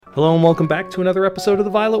Hello and welcome back to another episode of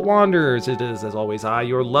The Violet Wanderers. It is, as always, I,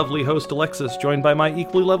 your lovely host Alexis, joined by my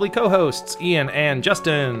equally lovely co-hosts Ian and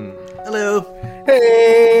Justin. Hello.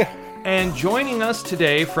 Hey. And joining us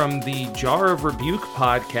today from the Jar of Rebuke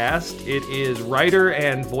podcast, it is writer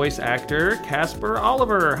and voice actor Casper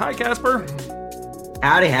Oliver. Hi, Casper.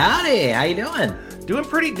 Howdy. How you doing? Doing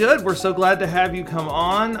pretty good. We're so glad to have you come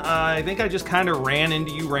on. I think I just kind of ran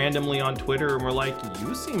into you randomly on Twitter and were like,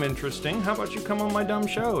 you seem interesting. How about you come on my dumb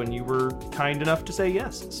show? And you were kind enough to say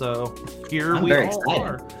yes. So here we all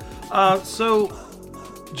are. So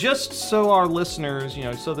just so our listeners,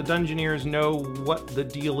 so the Dungeoneers know what the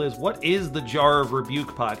deal is. What is the Jar of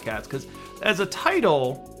Rebuke podcast? Because as a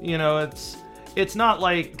title, it's not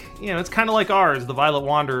like, it's kind of like ours, The Violet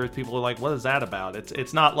Wanderers. People are like, what is that about?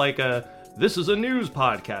 It's not like this is a news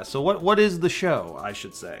podcast. So what is the show, I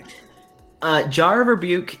should say? Jar of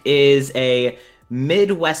Rebuke is a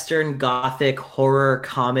Midwestern Gothic horror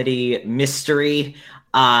comedy mystery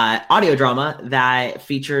audio drama that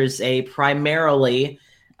features a primarily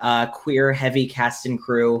queer heavy cast and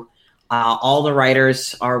crew. All the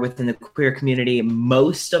writers are within the queer community.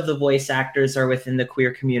 Most of the voice actors are within the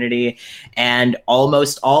queer community. And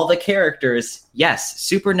almost all the characters, yes,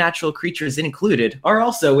 supernatural creatures included, are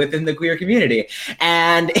also within the queer community.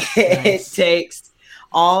 And it takes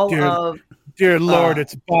Dear Lord,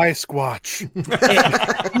 it's Bi-Squatch.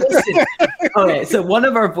 Listen, okay, so one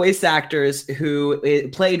of our voice actors who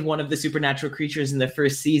played one of the supernatural creatures in the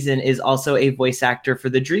first season is also a voice actor for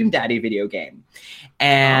the Dream Daddy video game.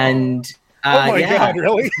 And oh my God,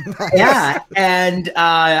 really? Yeah, and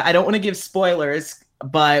I don't want to give spoilers,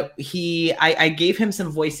 but I gave him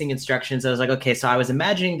some voicing instructions. I was like, okay, so I was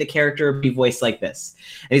imagining the character be voiced like this.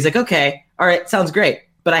 And he's like, okay, all right, sounds great.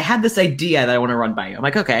 But I had this idea that I want to run by you. I'm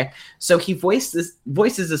like, okay. So he voices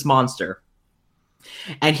this monster.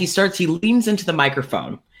 And he leans into the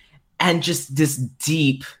microphone. And just this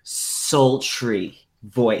deep, sultry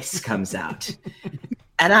voice comes out.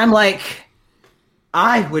 And I'm like,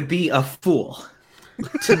 I would be a fool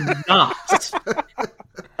to not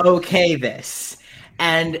okay this.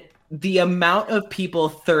 And the amount of people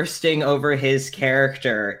thirsting over his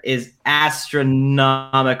character is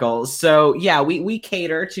astronomical. So yeah, we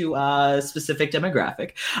cater to a specific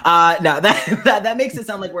demographic. No, that makes it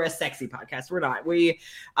sound like we're a sexy podcast. We're not.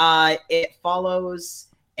 It follows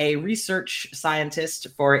a research scientist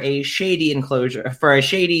for a shady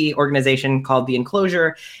organization called The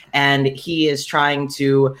Enclosure, and he is trying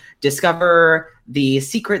to discover the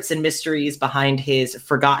secrets and mysteries behind his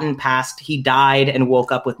forgotten past. He died and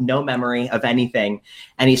woke up with no memory of anything,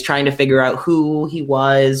 and he's trying to figure out who he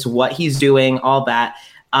was, what he's doing, all that,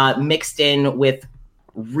 mixed in with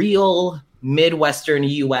real Midwestern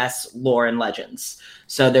U.S. lore and legends.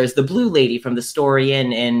 So there's the Blue Lady from the Story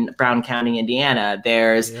Inn in Brown County, Indiana.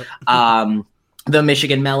 There's the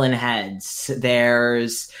Michigan Melon Heads.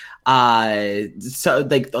 There's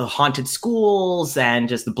the haunted schools and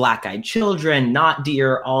just the black-eyed children, not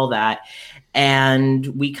deer, all that. And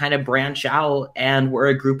we kind of branch out, and we're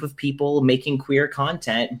a group of people making queer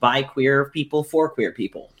content by queer people for queer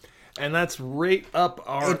people. And that's right up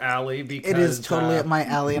our alley, because it is totally up my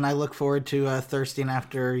alley, and I look forward to thirsting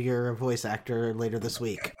after your voice actor later this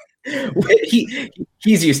week.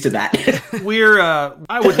 He's used to that. We're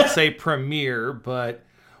I wouldn't say premiere, but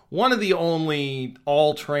one of the only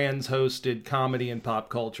all trans hosted comedy and pop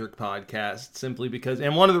culture podcasts, simply because,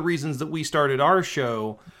 and one of the reasons that we started our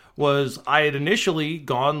show was I had initially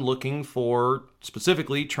gone looking for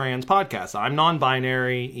specifically trans podcasts. I'm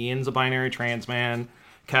non-binary, Ian's a binary trans man,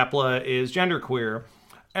 Kapla is genderqueer,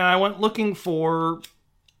 and I went looking for,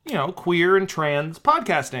 queer and trans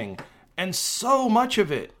podcasting, and so much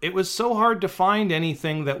of it was so hard to find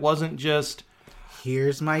anything that wasn't just,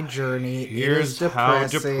 here's my journey, here's how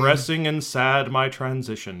depressing and sad my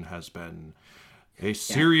transition has been, a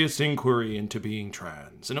serious inquiry into being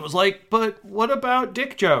trans. And it was like, but what about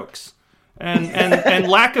dick jokes and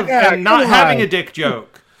lack of and not having a dick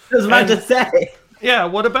joke? I was about to say. Yeah,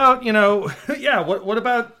 what about, what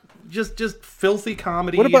about just filthy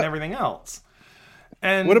comedy and everything else?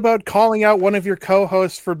 And what about calling out one of your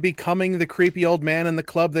co-hosts for becoming the creepy old man in the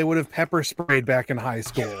club they would have pepper sprayed back in high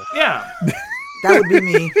school? Yeah. That would be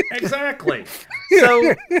me. Exactly.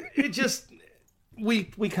 So it just, we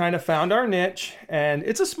kind of found our niche, and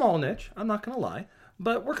it's a small niche, I'm not going to lie,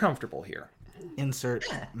 but we're comfortable here. Insert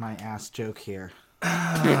my ass joke here.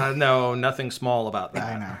 No, nothing small about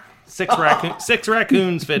that. I know. Six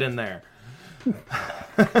raccoons fit in there.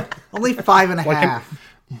 Only 5.5.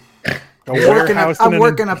 I'm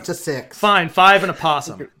working up to 6. Fine, 5 and a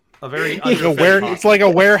possum. A very It's underfed like a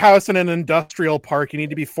warehouse in an industrial park. You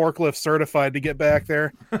need to be forklift certified to get back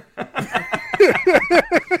there.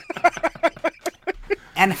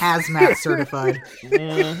 And hazmat certified.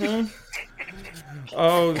 Mm-hmm.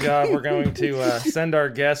 Oh god, we're going to send our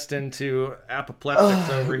guest into apoplectics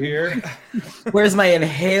over here. Where's my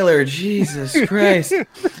inhaler? Jesus Christ.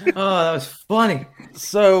 Oh, that was funny.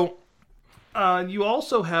 So, you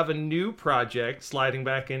also have a new project sliding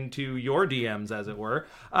back into your DMs, as it were.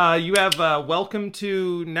 You have Welcome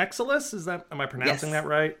to Nexilus. Am I pronouncing that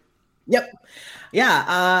right? Yep.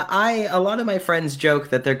 Yeah. A lot of my friends joke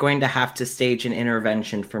that they're going to have to stage an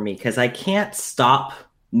intervention for me because I can't stop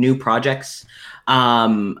new projects.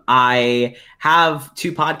 I have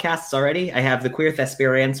 2 podcasts already. I have the Queer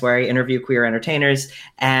Thesperians, where I interview queer entertainers,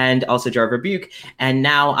 and also Jar of Rebuke. And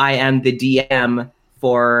now I am the DM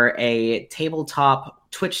for a tabletop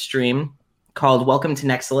Twitch stream called Welcome to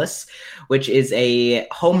Nexilus, which is a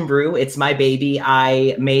homebrew. It's my baby.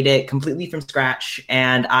 I made it completely from scratch,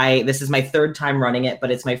 and this is my 3rd time running it,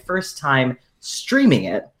 but it's my first time streaming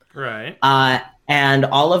it. Right. And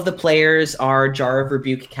all of the players are Jar of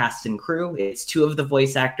Rebuke cast and crew. It's 2 of the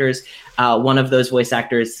voice actors. One of those voice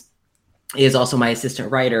actors is also my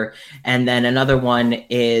assistant writer, and then another one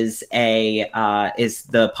is the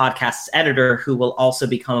podcast's editor, who will also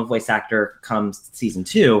become a voice actor come season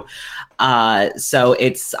 2. So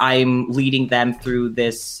I'm leading them through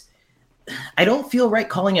this. I don't feel right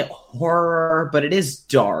calling it horror, but it is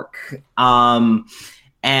dark.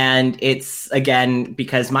 And it's, again,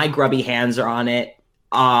 because my grubby hands are on it.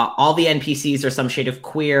 All the NPCs are some shade of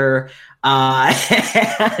queer.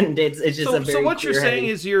 And it's just a very. So what you're saying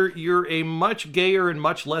is you're a much gayer and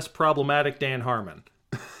much less problematic Dan Harmon.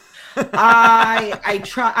 I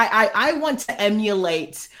want to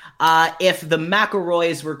emulate if the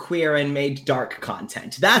McElroys were queer and made dark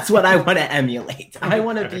content. That's what I want to emulate. I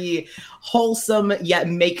want to be wholesome yet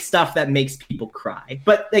make stuff that makes people cry,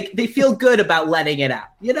 but like they feel good about letting it out.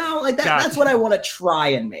 You know, like that. Gotcha. That's what I want to try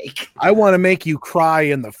and make. I want to make you cry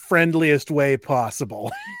in the friendliest way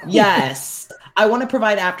possible. Yes. I want to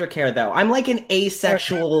provide aftercare, though. I'm like an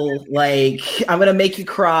asexual, like, I'm going to make you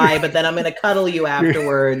cry, but then I'm going to cuddle you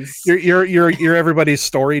afterwards. You're everybody's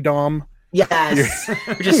story dom. Yes.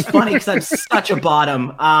 Which is funny because I'm such a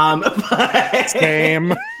bottom. But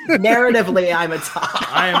Same. Narratively, I'm a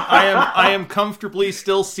top. I am comfortably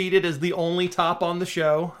still seated as the only top on the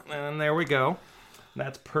show. And there we go.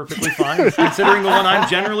 That's perfectly fine. Considering I'm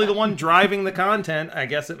generally the one driving the content, I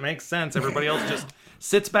guess it makes sense. Everybody else just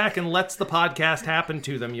sits back and lets the podcast happen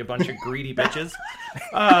to them, you bunch of greedy bitches.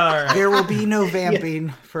 Right. There will be no vamping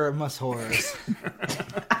for Mus Horrors.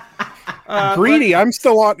 Greedy, I'm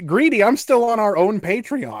still on our own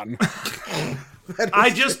Patreon. I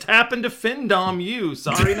just happened to Findom you.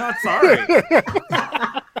 Sorry, not sorry.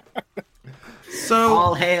 So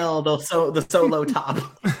all hail the solo top.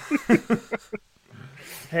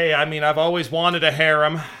 Hey, I mean, I've always wanted a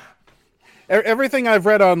harem. Everything I've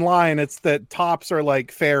read online, it's that tops are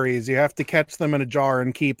like fairies. You have to catch them in a jar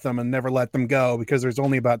and keep them and never let them go because there's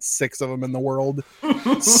only about 6 of them in the world.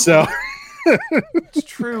 So it's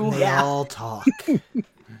true. They all talk.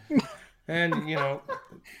 And,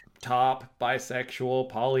 top,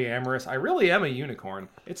 bisexual, polyamorous. I really am a unicorn.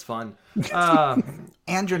 It's fun.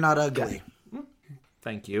 And you're not ugly.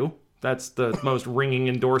 Thank you. That's the most ringing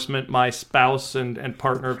endorsement my spouse and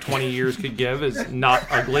partner of 20 years could give is not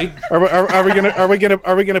ugly. Are we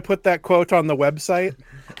gonna put that quote on the website?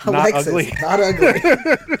 Not Alexis, ugly. Not ugly.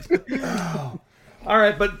 Oh. All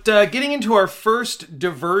right, but getting into our first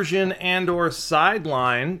diversion and/or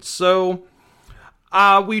sideline. So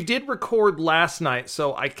we did record last night,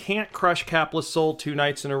 so I can't crush Capless Soul 2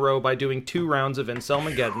 nights in a row by doing 2 rounds of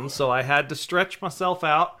Inselmageddon. So I had to stretch myself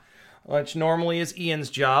out, which normally is Ian's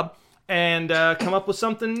job, and come up with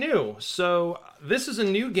something new. So this is a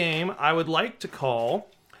new game I would like to call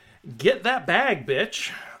Get That Bag,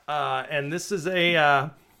 Bitch. And this is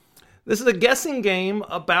a guessing game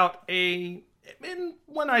about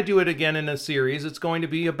when I do it again in a series, it's going to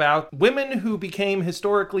be about women who became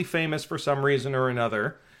historically famous for some reason or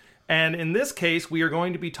another. And in this case, we are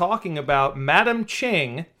going to be talking about Madame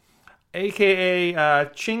Ching, a.k.a.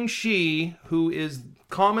 Ching Shi, who is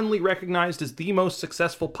commonly recognized as the most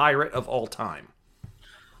successful pirate of all time.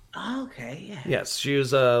 Okay, yeah. Yes, she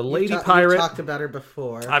was a lady pirate. You've talked about her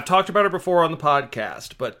before. I've talked about her before on the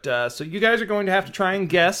podcast, but so you guys are going to have to try and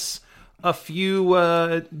guess a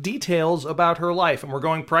few details about her life, and we're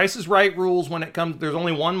going Price is Right rules when it comes. There's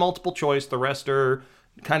only one multiple choice. The rest are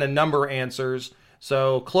kind of number answers.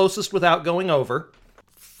 So closest without going over.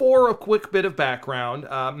 For a quick bit of background,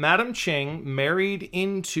 Madame Ching married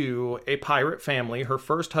into a pirate family. Her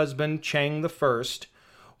first husband, Cheng I,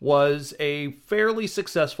 was a fairly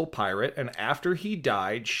successful pirate, and after he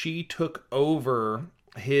died, she took over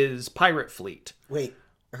his pirate fleet. Wait,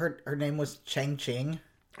 her name was Cheng Ching?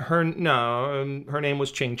 Her name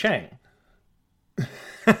was Ching Chang.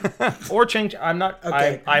 Or Ching. I'm not.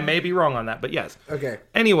 Okay. I may be wrong on that, but yes. Okay.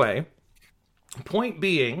 Anyway, point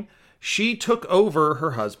being, she took over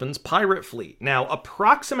her husband's pirate fleet. Now,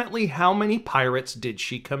 approximately how many pirates did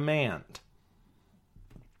she command?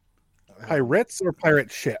 Pirates or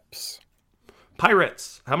pirate ships?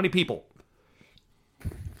 Pirates. How many people?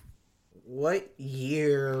 What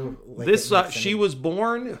year? She was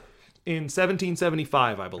born in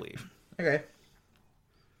 1775, I believe. Okay.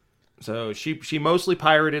 So she mostly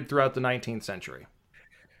pirated throughout the 19th century.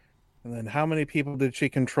 And then how many people did she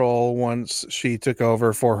control once she took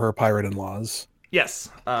over for her pirate in-laws? Yes.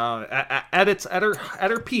 At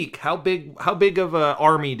her peak, how big of an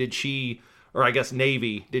army did she, or I guess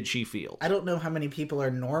navy, did she field? I don't know how many people are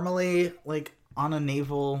normally like on a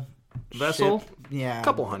naval vessel. Ship. Yeah, a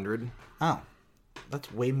couple hundred. Oh,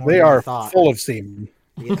 that's way more. They than are I thought. full of semen.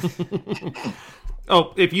 Yeah.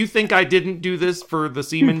 Oh, if you think I didn't do this for the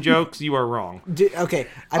semen jokes, you are wrong. Okay.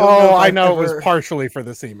 I know it was partially for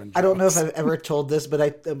the semen jokes. I don't know if I've ever told this,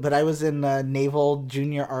 but I was in Naval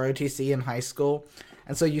Junior ROTC in high school.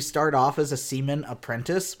 And so you start off as a seaman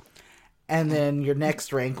apprentice. And then your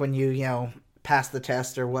next rank, when you pass the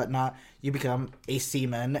test or whatnot, you become a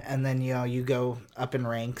seaman. And then, you go up in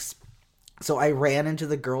ranks. So I ran into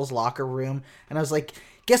the girls' locker room and I was like,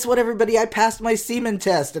 guess what, everybody? I passed my seaman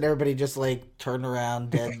test. And everybody just like turned around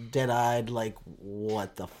dead-eyed, like,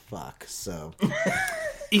 what the fuck? So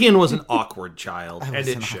Ian was an awkward child, and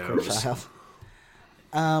it shows.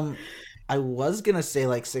 I was going to say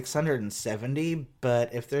like 670,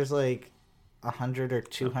 but if there's like 100 or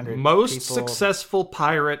 200 most successful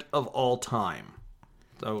pirate of all time.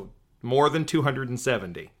 So more than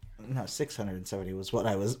 270. No, 670 was what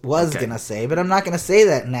I was okay. Going to say, but I'm not going to say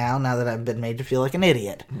that now that I've been made to feel like an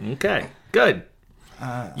idiot. Okay, good.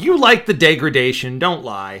 You like the degradation, don't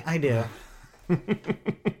lie. I do.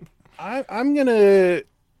 I'm gonna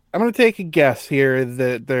take a guess here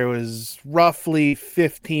that there was roughly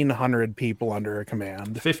 1,500 people under her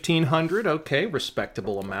command. 1,500, okay,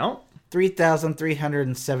 respectable amount.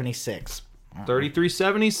 3,376.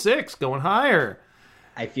 3,376, going higher.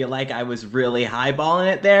 I feel like I was really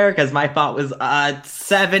highballing it there because my thought was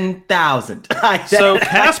 7,000. So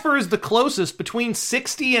Casper is the closest, between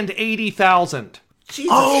 60 and 80,000.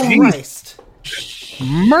 Jesus Christ.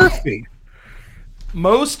 Murphy.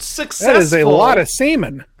 Most successful. That is a lot of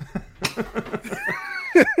semen.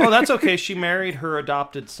 Oh, that's okay. She married her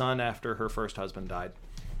adopted son after her first husband died.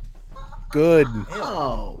 Good.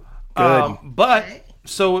 Oh. Good. But...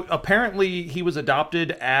 So apparently he was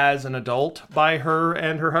adopted as an adult by her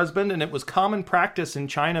and her husband, and it was common practice in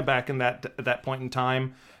China back in that point in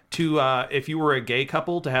time to, if you were a gay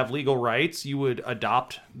couple, to have legal rights, you would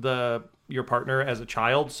adopt your partner as a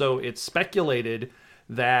child. So it's speculated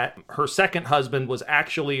that her second husband was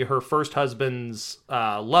actually her first husband's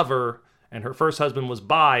lover, and her first husband was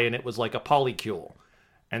bi, and it was like a polycule.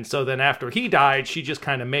 And so then after he died, she just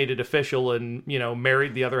kind of made it official and,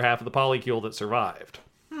 married the other half of the polycule that survived.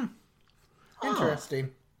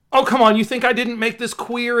 Interesting. Oh, come on. You think I didn't make this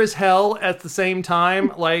queer as hell at the same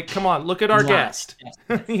time? Like, come on, look at our guest.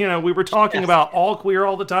 We were talking about all queer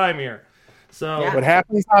all the time here. So what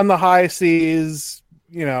happens on the high seas,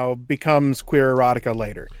 becomes queer erotica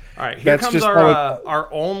later. All right, here comes our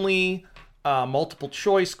only multiple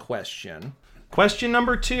choice question. Question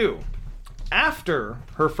number 2. After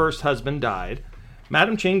her first husband died,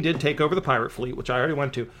 Madame Ching did take over the pirate fleet, which I already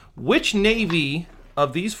went to. Which navy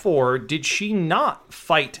of these 4 did she not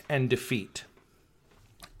fight and defeat?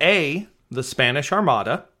 A, the Spanish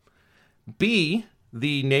Armada. B,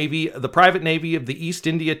 the private navy of the East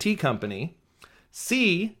India Tea Company.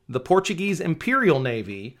 C, the Portuguese Imperial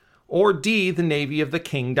Navy. Or D, the navy of the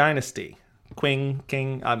Qing Dynasty.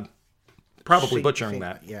 King, I'm probably butchering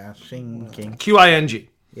that. Yeah, Qing, King. Qing.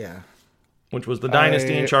 Yeah. Which was the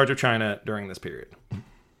dynasty in charge of China during this period.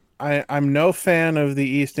 I'm no fan of the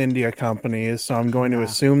East India Company, so I'm going to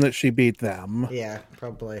assume that she beat them. Yeah,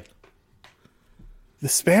 probably. The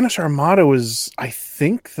Spanish Armada was, I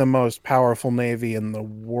think, the most powerful navy in the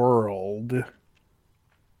world.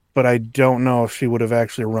 But I don't know if she would have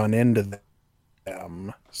actually run into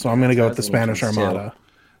them. So I'm going to go with the Spanish Armada.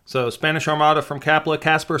 So Spanish Armada from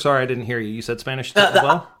Casper. Sorry, I didn't hear you. You said Spanish as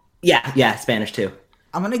well? Yeah, Spanish too.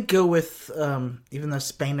 I'm gonna go with even though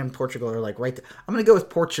Spain and Portugal are like right there, I'm gonna go with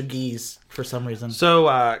Portuguese for some reason.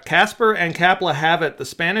 So Casper and Capla have it, the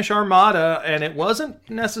Spanish Armada, and it wasn't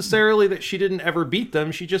necessarily that she didn't ever beat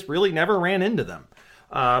them. She just really never ran into them.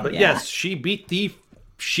 But yes, she beat the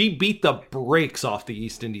brakes off the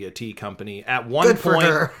East India Tea Company at one Good for point.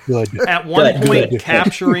 her. At one point,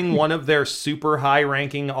 capturing one of their super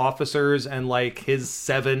high-ranking officers and like his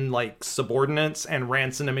 7 like subordinates and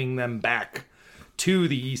ransoming them back to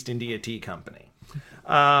the East India Tea Company.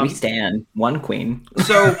 We stand one queen.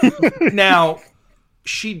 So now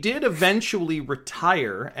she did eventually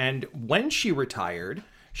retire, and when she retired,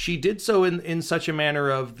 she did so in such a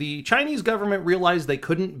manner of the Chinese government realized they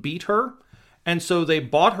couldn't beat her, and so they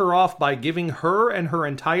bought her off by giving her and her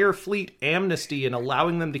entire fleet amnesty and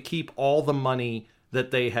allowing them to keep all the money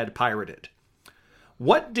that they had pirated.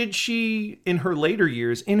 What did she, in her later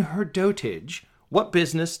years, in her dotage, what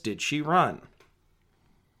business did she run?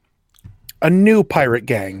 A new pirate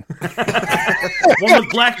gang. One with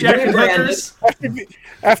blackjack and hookers?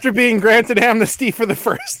 After being granted amnesty for the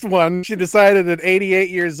first one, she decided at 88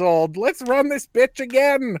 years old, let's run this bitch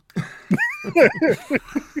again.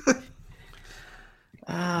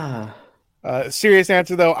 Serious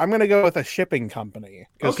answer, though, I'm going to go with a shipping company.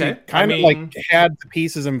 Okay. Kind of like had the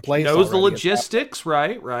pieces in place. Knows the logistics,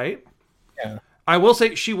 right. Yeah. I will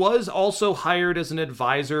say she was also hired as an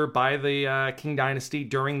advisor by the Qing Dynasty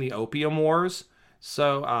during the Opium Wars.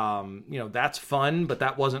 So, that's fun, but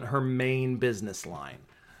that wasn't her main business line.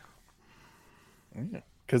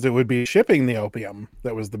 Because it would be shipping the opium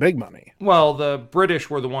that was the big money. Well, the British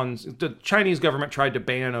were the ones... The Chinese government tried to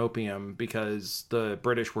ban opium because the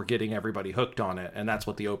British were getting everybody hooked on it, and that's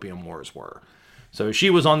what the Opium Wars were. So she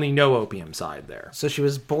was on the no opium side there. So she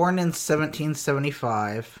was born in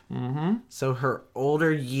 1775. Mm-hmm. So her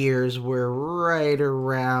older years were right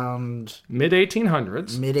around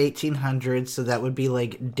mid-1800s. Mid-1800s. So that would be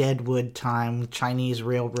like Deadwood time, Chinese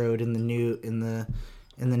railroad in the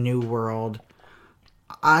New World.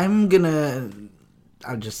 I'm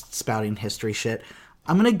just spouting history shit.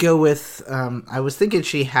 I'm gonna go with. I was thinking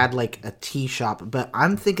she had like a tea shop, but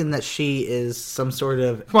I'm thinking that she is some sort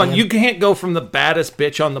of. Come on, you can't go from the baddest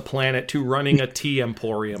bitch on the planet to running a tea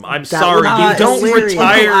emporium. I'm That sorry, would be you don't hilarious.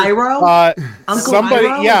 retire.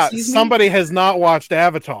 Somebody has not watched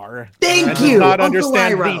Avatar. Thank and you, does not Uncle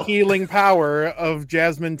understand Iroh. the healing power of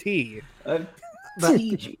jasmine tea. I'm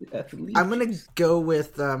gonna go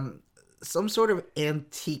with some sort of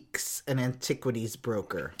antiques and antiquities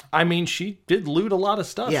broker. I mean, she did loot a lot of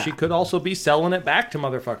stuff. Yeah. She could also be selling it back to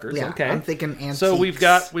motherfuckers. Yeah, okay, I'm thinking antiques. So we've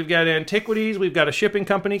got antiquities. We've got a shipping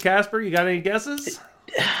company. Casper, you got any guesses?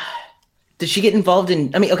 Did she get involved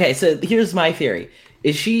in? I mean, okay. So here's my theory: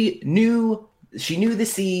 is she knew the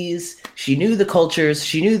seas, she knew the cultures,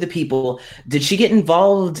 she knew the people. Did she get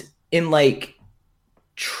involved in like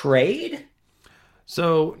trade?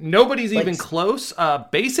 So nobody's even close.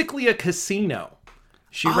 Basically a casino.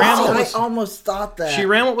 She ran. I almost thought that. She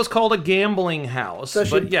ran what was called a gambling house. So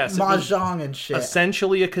but yes, it was mahjong and shit.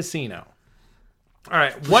 essentially a casino. All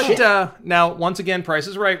right. Now, once again, Price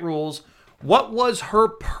is Right rules. What was her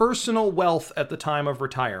personal wealth at the time of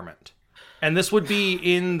retirement? And this would be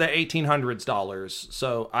in the 1800s dollars.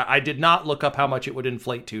 So I did not look up how much it would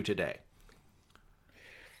inflate to today.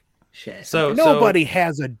 Shit. So Nobody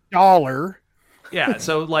has a dollar. Yeah,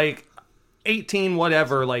 so like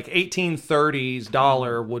 1830s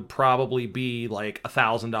dollar would probably be like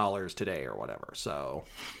 $1,000 today or whatever. So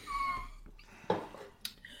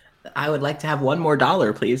I would like to have one more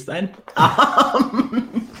dollar, please. Then. I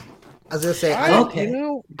was gonna say,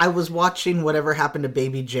 Okay. I was watching Whatever Happened to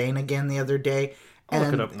Baby Jane again the other day, I'll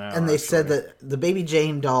and look it up now, and they said that the Baby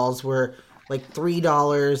Jane dolls were like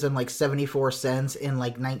 $3.74 in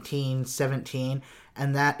like 1917,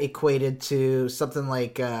 and that equated to something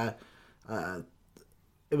like it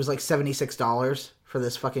was like $76 for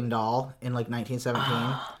this fucking doll in like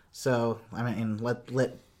 1917. So I mean, let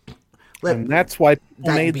And that's why people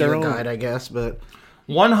that made be their your own. guide, I guess. But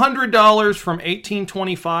 $100 from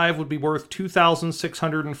 1825 would be worth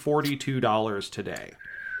 $2,642 today.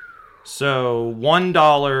 So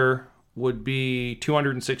 $1 would be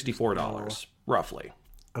 $264 roughly.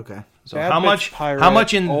 okay, So Bad how bitch much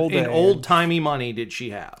pirate, in old age. old-timey money did she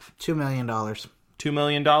have? $2 million. $2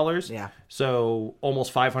 million? Yeah, So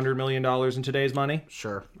almost $500 million in today's money?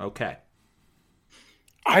 sure. Okay.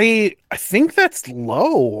 I think that's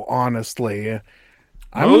low, honestly.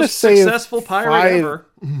 I'm gonna Most say successful pirate ever.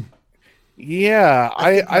 Yeah,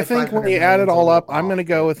 I think when you 500 add it all million's a up, little I'm gonna off,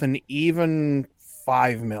 go but- with an even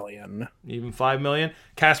 5 million. Even 5 million.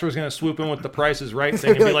 Casper's gonna swoop in with the prices right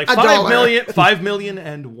thing and be like, A 5 dollar. million, 5 million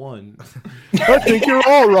and one. I think you're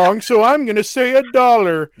all wrong, so I'm gonna say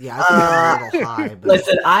 $1. Yeah, I think I'm a little high. But...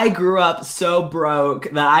 Listen, I grew up so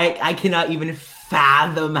broke that I cannot even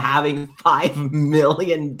fathom having $5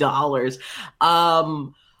 million.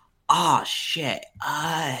 Oh shit.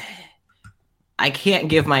 I can't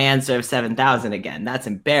give my answer of 7,000 again. That's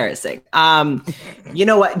embarrassing. You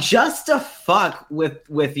know what? Just to fuck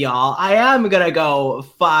with y'all, I am gonna go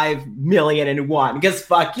 5,000,001 because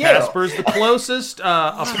fuck you. Casper's the closest,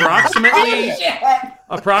 approximately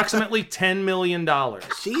 $10 million.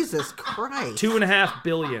 Jesus Christ. 2.5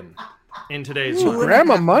 billion in today's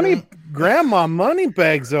money. Grandma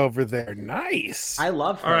Moneybags over there. Nice. I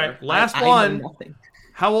love her. All right, last I know one. nothing.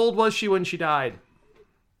 How old was she when she died?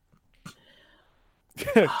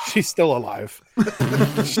 She's still alive.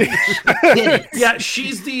 Yeah,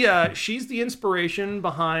 she's the inspiration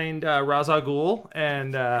behind Ra's al Ghul,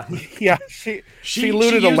 and Yeah, she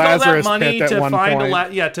looted a used all that Lazarus money pit at to one find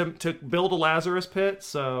point. to build a Lazarus pit.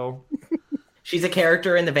 So She's a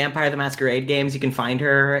character in the Vampire the Masquerade games. You can find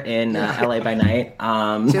her in LA by Night.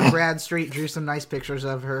 Tim Bradstreet drew some nice pictures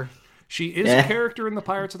of her. she is a character in the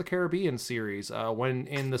Pirates of the Caribbean series. When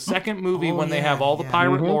in the second movie, when they have all the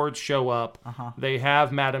pirate lords show up, they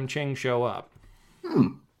have Madame Ching show up.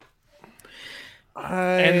 And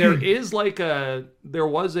there is there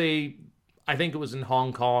was a, I think it was in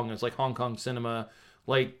Hong Kong. It was like Hong Kong cinema,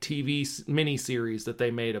 like TV mini series that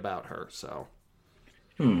they made about her. So.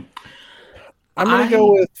 I'm going to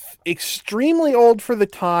go with extremely old for the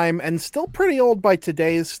time and still pretty old by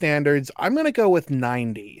today's standards. I'm going to go with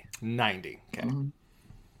 90. 90. Okay.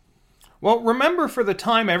 Well, remember, for the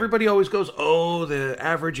time, everybody always goes, "Oh, the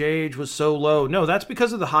average age was so low." No, that's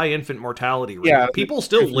because of the high infant mortality rate. Yeah, people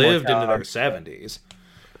still infant lived mortality. into their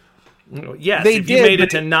 70s. Yes, They if you did, made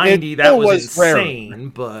it but to it 90, that still was was rare. insane.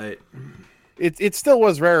 But It still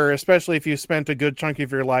was rarer, especially if you spent a good chunk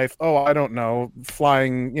of your life, I don't know,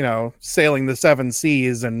 flying, sailing the 7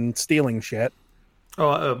 seas and stealing shit.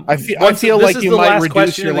 I feel this like is you the might last reduce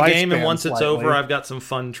question your of the game, and lifespan once it's slightly. over, I've got some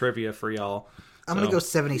fun trivia for y'all. I'm going to go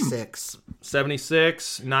 76.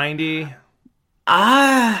 76, 90.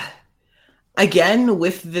 Again,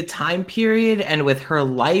 with the time period and with her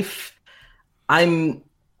life, I'm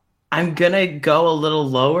gonna go a little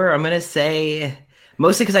lower. I'm gonna say,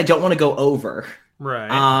 mostly because I don't want to go over. Right.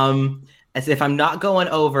 As if I'm not going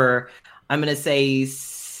over, I'm gonna say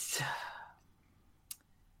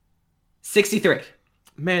 63.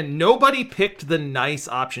 Man, nobody picked the nice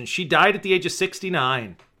option. She died at the age of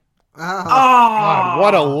 69. God,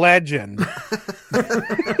 what a legend.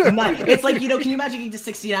 It's like, can you imagine getting to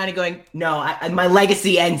 69 and going, no, my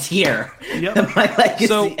legacy ends here. Yep. My legacy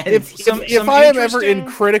So, ends here. If I am ever in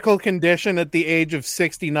critical condition at the age of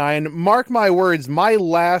 69, mark my words, my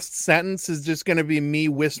last sentence is just going to be me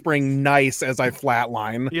whispering nice as I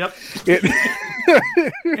flatline. Yep. It-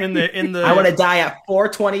 In the I want to die at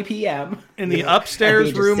 4:20 p.m. in the upstairs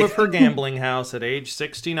At the age of room of 60. her gambling house at age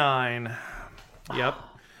 69. Yep.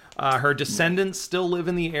 Her descendants still live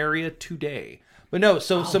in the area today. But no,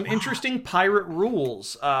 so some interesting pirate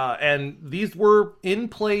rules. And these were in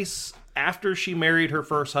place after she married her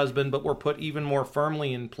first husband, but were put even more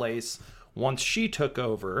firmly in place once she took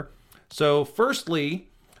over. So firstly,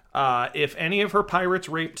 if any of her pirates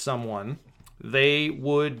raped someone, they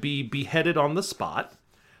would be beheaded on the spot.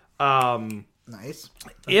 Nice.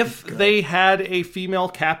 If they had a female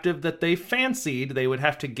captive that they fancied, they would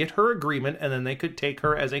have to get her agreement, and then they could take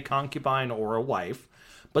her as a concubine or a wife.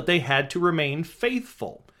 But they had to remain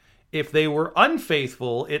faithful. If they were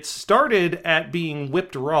unfaithful, it started at being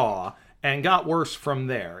whipped raw and got worse from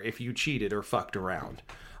there if you cheated or fucked around.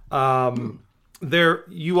 Something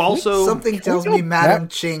tells me Madame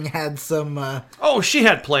Ching had some... Oh, she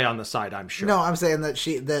had play on the side, I'm sure. No, I'm saying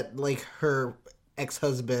that her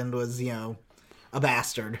ex-husband was, a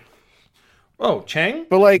bastard. Oh, Chang?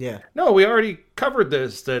 But Yeah. No, we already covered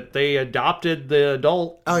this, that they adopted the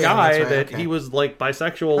adult guy that's right, that okay. he was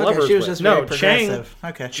bisexual Okay, lovers she was with. just No, very progressive.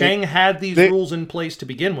 Okay. Chang had these rules in place to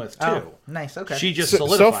begin with, too. Oh, nice, okay. She just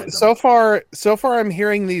solidified them. So far I'm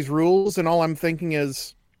hearing these rules and all I'm thinking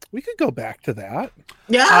is we could go back to that.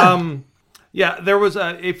 Yeah. Yeah, there was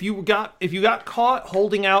if you got caught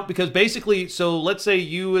holding out, because basically, so let's say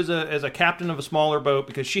you as a captain of a smaller boat,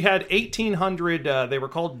 because she had 1,800, they were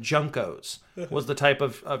called junkos, was the type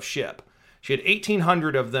of ship. She had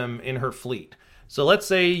 1,800 of them in her fleet. So let's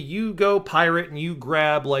say you go pirate and you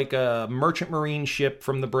grab like a merchant marine ship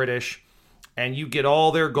from the British, and you get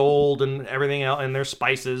all their gold and everything else and their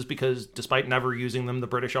spices, because despite never using them, the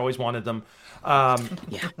British always wanted them.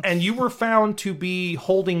 And you were found to be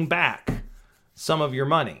holding back some of your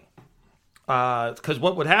money. Because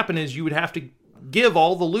what would happen is you would have to give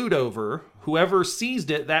all the loot over. Whoever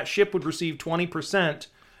seized it, that ship would receive 20%,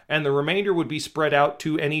 and the remainder would be spread out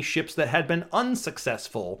to any ships that had been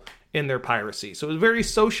unsuccessful in their piracy. So it was very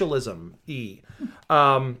socialism-y.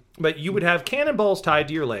 But you would have cannonballs tied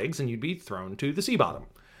to your legs, and you'd be thrown to the sea bottom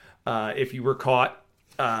if you were caught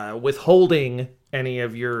withholding any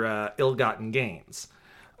of your ill-gotten gains.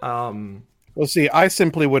 Well, see, I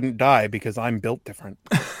simply wouldn't die because I'm built different.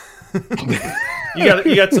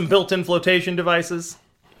 You got some built-in flotation devices.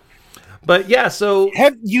 But yeah, so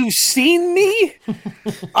have you seen me?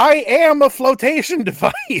 I am a flotation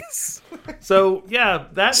device. So yeah,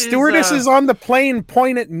 that stewardesses on the plane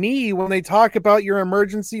point at me when they talk about your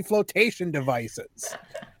emergency flotation devices.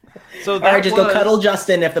 So that all right, just go cuddle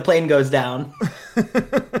Justin if the plane goes down.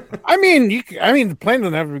 I mean, the plane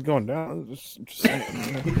doesn't have to be going down. Just you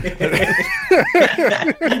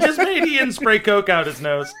just made Ian spray Coke out his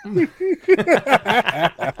nose.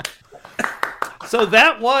 So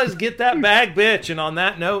that was Get That Bag, Bitch. And on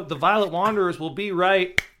that note, the Violet Wanderers will be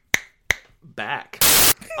right back.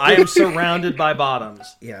 I am surrounded by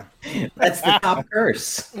bottoms. Yeah. That's the top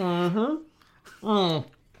curse. Mm-hmm.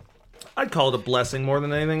 I'd call it a blessing more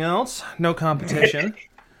than anything else. No competition.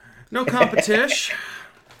 No competition.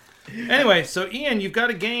 Anyway, so Ian, you've got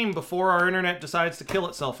a game before our internet decides to kill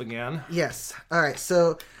itself again. Yes. All right,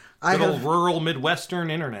 so I Good have... old rural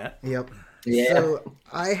Midwestern internet. Yep. Yeah. So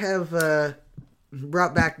I have...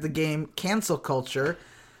 brought back the game Cancel Culture.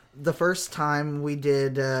 The first time we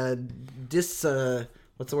did what's the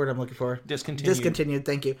word I'm looking for? Discontinued,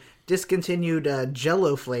 thank you. Discontinued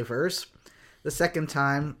Jell-O flavors. The second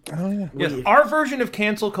time... Yes, our version of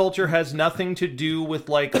Cancel Culture has nothing to do with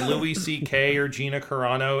like Louis C.K. or Gina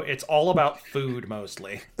Carano. It's all about food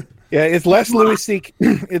mostly. Yeah, it's less Louis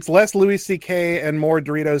C.K. and more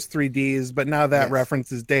Doritos 3Ds, but now that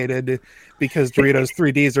reference is dated because Doritos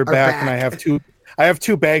 3Ds are back, and I have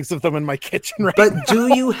two bags of them in my kitchen right now. But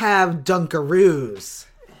do you have Dunkaroos?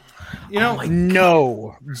 You know,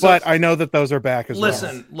 no, but I know that those are back as well.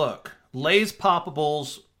 Listen, look, Lay's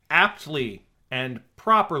Poppables aptly and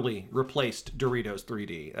properly replaced Doritos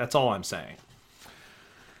 3D. That's all I'm saying.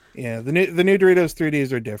 Yeah, the new Doritos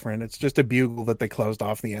 3Ds are different. It's just a bugle that they closed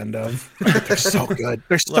off the end of. They're so good.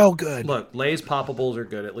 They're so good. Look, Lay's Poppables are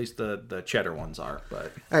good. At least the cheddar ones are.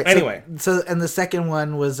 But right, anyway. So and the second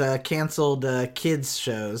one was canceled kids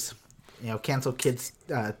shows. You know, canceled kids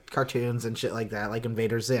cartoons and shit like that, like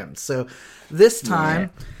Invader Zim. So this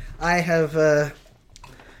time I have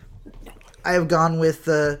gone with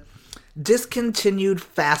discontinued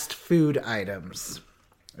fast food items.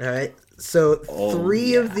 All right. So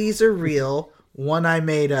three of these are real. One I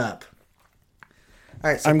made up.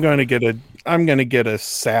 All right. So I'm going to get a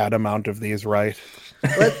sad amount of these right.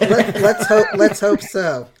 Let's hope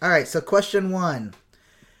so. All right. So question 1: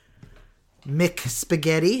 Mick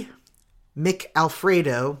Spaghetti, Mick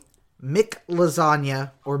Alfredo, Mick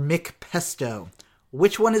Lasagna, or Mick Pesto.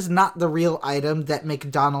 Which one is not the real item that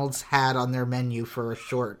McDonald's had on their menu for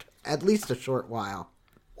at least a short while?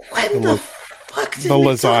 When the fuck did the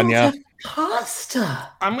lasagna have pasta?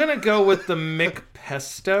 I'm gonna go with the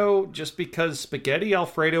McPesto just because spaghetti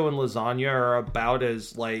Alfredo and lasagna are about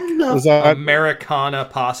as like Americana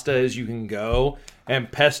pasta as you can go. And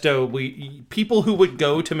pesto, people who would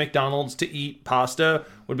go to McDonald's to eat pasta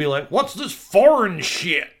would be like, "What's this foreign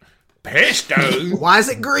shit? Pesto? Why is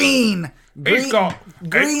it green?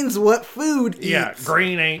 Green's what food eats." Yeah,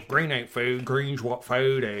 green ain't food. Green's what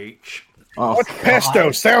food eats. Oh, what's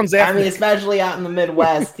pesto? Sounds ethnic. I mean, especially out in the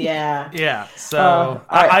Midwest, yeah. Yeah, so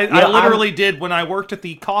I literally did when I worked at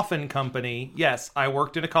the coffin company. Yes, I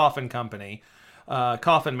worked at a coffin company,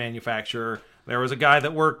 coffin manufacturer. There was a guy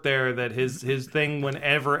that worked there that his thing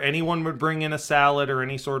whenever anyone would bring in a salad or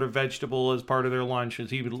any sort of vegetable as part of their lunch is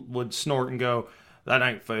he would snort and go, "That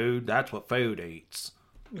ain't food. That's what food eats."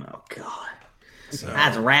 Oh, God. So,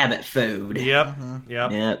 that's rabbit food. Yep.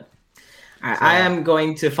 Yep. I am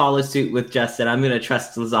going to follow suit with Justin. I'm going to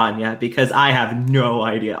trust lasagna because I have no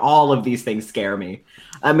idea. All of these things scare me.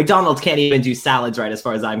 McDonald's can't even do salads right as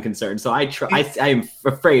far as I'm concerned. So I am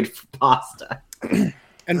afraid for pasta.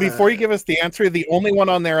 And before you give us the answer, the only one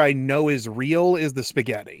on there I know is real is the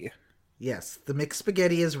spaghetti. Yes, the mixed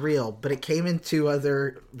spaghetti is real, but it came in 2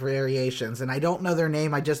 other variations. And I don't know their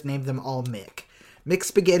name. I just named them all Mick. Mixed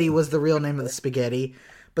spaghetti was the real name of the spaghetti.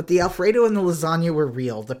 But the Alfredo and the lasagna were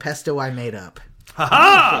real. The pesto I made up.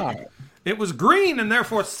 Ha-ha! It was green and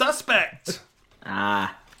therefore suspect.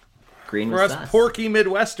 Green For was us sus. porky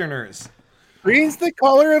Midwesterners. Green's the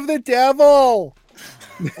color of the devil.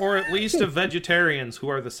 Or at least of vegetarians who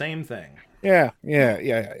are the same thing. Yeah.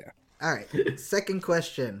 All right. Second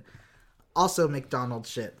question. Also McDonald's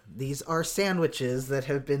shit. These are sandwiches that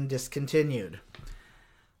have been discontinued.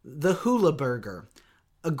 The Hula Burger.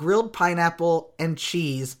 A grilled pineapple and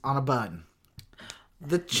cheese on a bun.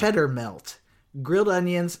 The Cheddar Melt. Grilled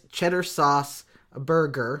onions, cheddar sauce, a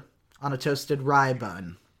burger on a toasted rye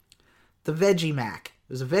bun. The Veggie Mac.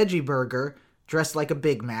 It was a veggie burger dressed like a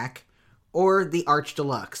Big Mac. Or the Arch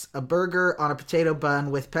Deluxe. A burger on a potato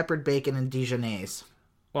bun with peppered bacon and Dijonnaise.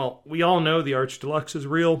 Well, we all know the Arch Deluxe is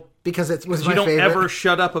real. Because it was my You don't favorite. ever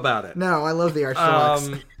shut up about it. No, I love the Arch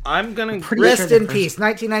Deluxe. I'm gonna Rest in peace,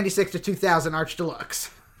 1996 to 2000 Arch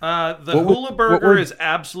Deluxe. The Hula Burger is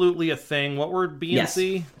absolutely a thing. What were B and Yes.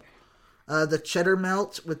 C? The cheddar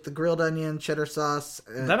melt with the grilled onion, cheddar sauce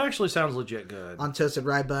That actually sounds legit good. on toasted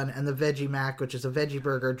rye bun, and the Veggie Mac, which is a veggie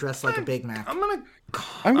burger dressed like a Big Mac.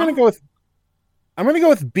 I'm gonna go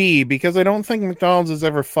with B because I don't think McDonald's has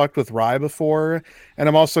ever fucked with rye before, and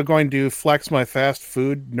I'm also going to flex my fast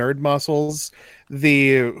food nerd muscles.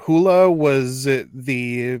 The Hula was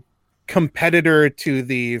the competitor to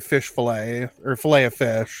the fish fillet or fillet of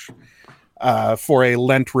fish for a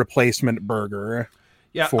Lent replacement burger.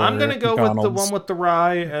 Yeah, for I'm gonna go with the McDonald's. one with the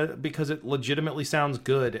rye because it legitimately sounds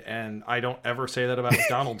good, and I don't ever say that about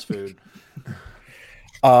McDonald's food.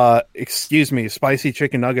 Excuse me, spicy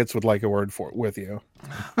chicken nuggets would like a word for with you.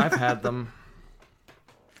 I've had them.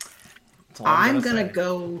 That's all I'm gonna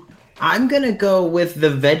gonna go with the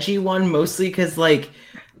veggie one mostly because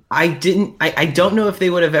I don't know if they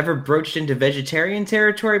would have ever broached into vegetarian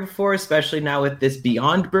territory before, especially now with this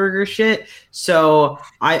Beyond Burger shit. So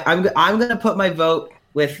I'm gonna put my vote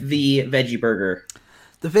with the veggie burger.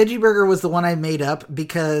 The Veggie Burger was the one I made up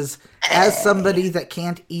because as somebody that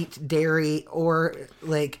can't eat dairy or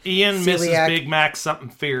Ian misses celiac, Big Mac something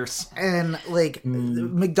fierce. and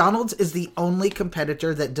McDonald's is the only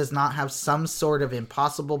competitor that does not have some sort of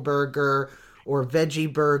Impossible Burger or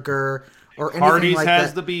Veggie Burger or anything Hardee's like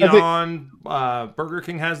has that. the Beyond. Burger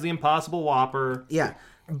King has the Impossible Whopper. Yeah,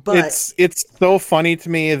 but It's so funny to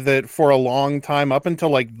me that for a long time, up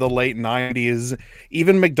until the late 90s,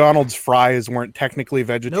 even McDonald's fries weren't technically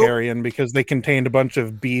vegetarian because they contained a bunch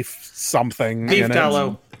of beef something Beef in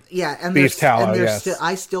tallow. yeah, and Beef tallow, there's yes.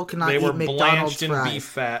 I still cannot They eat were McDonald's blanched in fries. beef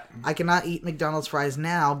fat. I cannot eat McDonald's fries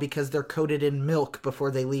now because they're coated in milk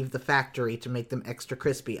before they leave the factory to make them extra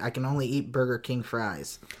crispy. I can only eat Burger King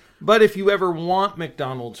fries. But if you ever want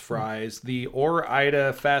McDonald's fries, the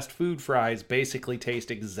Ore-Ida fast food fries basically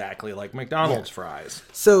taste exactly like McDonald's fries.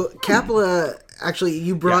 So, Capella, actually,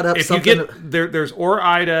 you brought up If something. you get there's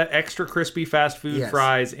Ore-Ida extra crispy fast food Yes.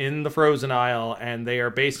 fries in the frozen aisle, and they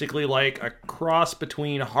are basically like a cross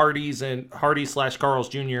between Hardee's / Carl's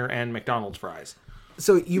Jr. and McDonald's fries.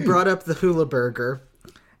 So you brought up the Hula Burger,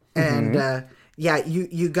 and yeah,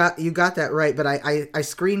 you got that right. But I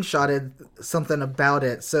screenshotted something about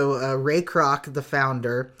it. So Ray Kroc, the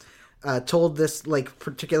founder, told this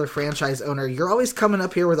particular franchise owner, "You're always coming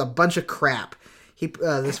up here with a bunch of crap."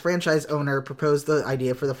 This franchise owner proposed the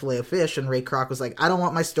idea for the fillet of fish, and Ray Kroc was like, "I don't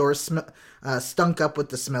want my store stunk up with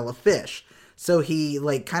the smell of fish." So he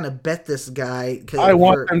kind of bet this guy. I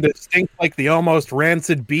want them to stink like the almost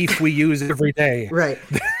rancid beef we use every day. Right.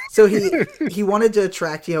 So he wanted to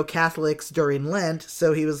attract, Catholics during Lent.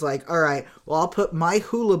 So he was like, all right, well, I'll put my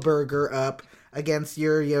Hula Burger up against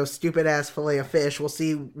your, stupid ass fillet of fish. We'll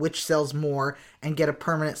see which sells more and get a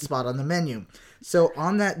permanent spot on the menu. So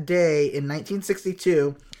on that day in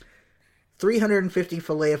 1962, 350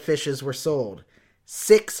 fillet of fishes were sold.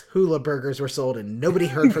 6 Hula Burgers were sold, and nobody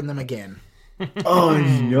heard from them again. Oh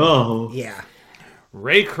no! Yeah.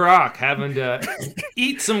 Ray Kroc having to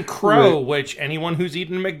eat some crow, which anyone who's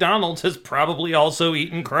eaten McDonald's has probably also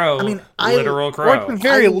eaten crow. I mean, literal Or crow. at the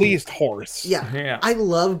very least, horse. Yeah. Yeah. I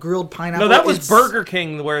love grilled pineapple. No, that was It's- Burger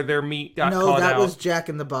King where their meat got No, caught that out. was Jack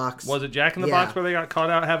in the Box. Was it Jack in the Yeah. Box where they got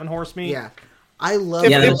caught out having horse meat? Yeah. I love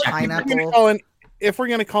Yeah, grilled that's Jack in the pineapple. If we're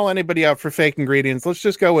gonna call anybody out for fake ingredients, let's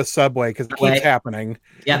just go with Subway because it Subway. keeps happening.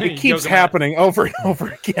 Yeah, It keeps Yoga happening over and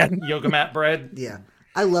over again. Yoga mat bread. Yeah.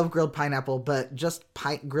 I love grilled pineapple, but just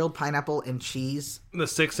grilled pineapple and cheese. The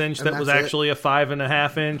 6-inch And that was that's it. actually a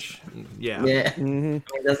 5.5-inch. Yeah. yeah. Mhm.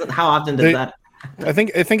 It doesn't. How often does They- that? I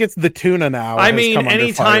think it's the tuna now. I has mean, come under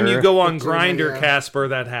anytime fire. you go on The tuna, Grinder, yeah. Casper,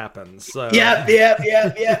 that happens. So. Yep.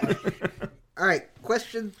 All right.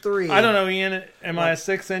 Question 3. I don't know, Ian. Am I a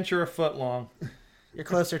 6-inch or a foot long? You're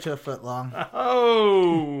closer to a foot long.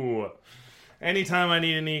 Oh. Anytime I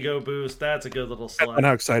need an ego boost, that's a good little And slap.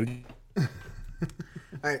 how excited!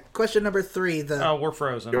 right, question number 3. Oh, we're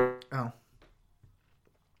frozen. Oh.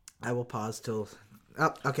 I will pause till...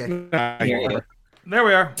 Oh, okay. Here you go. There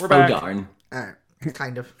we are. We're Oh, back. darn. All right,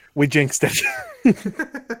 kind of. We jinxed it.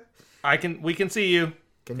 We can see you.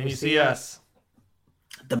 Can you see us?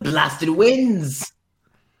 The blasted winds.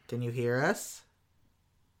 Can you hear us?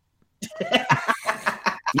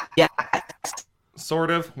 Yeah.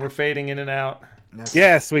 Sort of. We're fading in and out.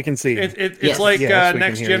 Yes, we can see. It's Yes. like Yes, we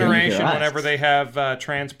Next can hear you. Generation Can you hear us? whenever they have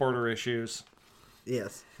transporter issues.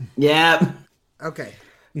 Yes. Yeah. Okay.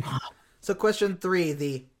 So question 3,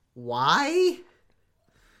 the why?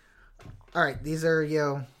 All right, these are,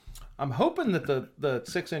 I'm hoping that the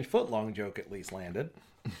 6-inch footlong joke at least landed.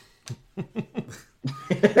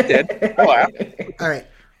 It did. Oh, wow. all right.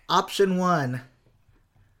 Option 1,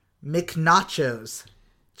 McNachos.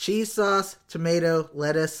 Cheese sauce, tomato,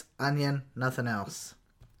 lettuce, onion, nothing else.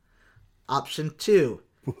 Option 2,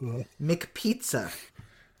 McPizza.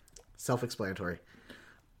 Self-explanatory.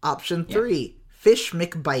 Option 3, Fish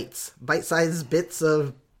McBites. Bite-sized bits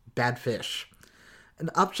of bad fish. And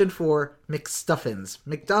option 4, McStuffins.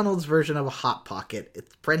 McDonald's version of a Hot Pocket.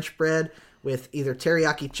 It's French bread with either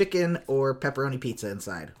teriyaki chicken or pepperoni pizza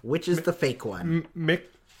inside. Which is the fake one?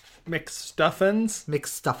 McStuffins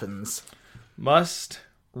McStuffins. must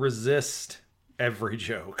resist every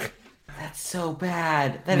joke. That's so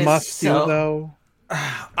bad. That is Must you, so... though?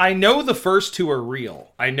 I know the first 2 are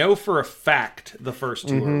real. I know for a fact the first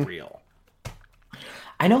 2 are real.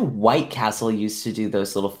 I know White Castle used to do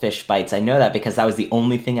those little fish bites. I know that because that was the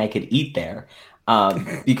only thing I could eat there.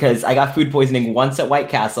 Because I got food poisoning once at White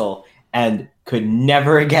Castle and could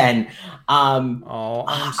never again. I'm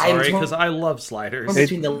sorry, torn because I love sliders.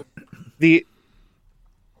 between the...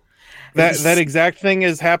 That exact thing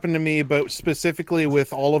has happened to me, but specifically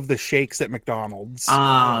with all of the shakes at McDonald's.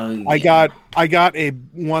 I got a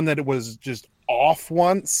one that was just off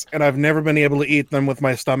once, and I've never been able to eat them with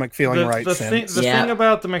my stomach feeling right since. The thing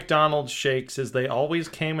about the McDonald's shakes is they always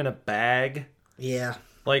came in a bag. Yeah.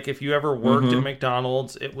 Like, if you ever worked at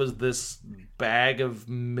McDonald's, it was this bag of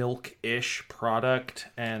milk-ish product,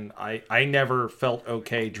 and I never felt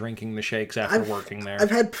okay drinking the shakes after working there.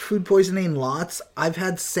 I've had food poisoning lots. I've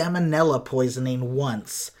had salmonella poisoning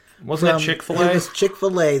once. Wasn't it Chick-fil-A? It was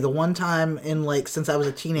Chick-fil-A. The one time since I was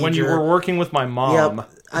a teenager. When you were working with my mom. Yep.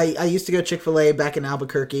 I used to go to Chick-fil-A back in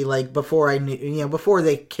Albuquerque, like before I knew, before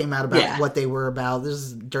they came out about what they were about. This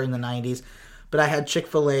is during the 90s. But I had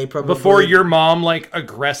Chick-fil-A probably... Before your mom,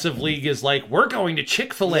 aggressively is like, we're going to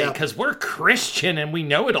Chick-fil-A because we're Christian and we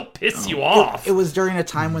know it'll piss you off. It was during a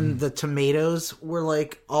time when the tomatoes were,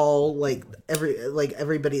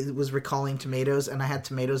 everybody was recalling tomatoes, and I had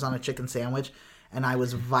tomatoes on a chicken sandwich, and I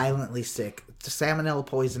was violently sick. Salmonella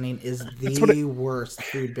poisoning is the worst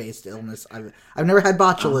food-based illness. I've never had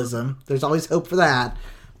botulism. There's always hope for that,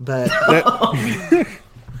 but...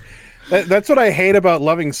 That's what I hate about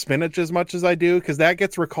loving spinach as much as I do, because that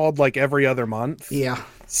gets recalled like every other month. Yeah.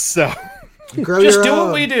 So just do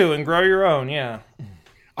what we do and grow your own, yeah.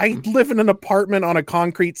 I live in an apartment on a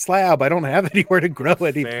concrete slab. I don't have anywhere to grow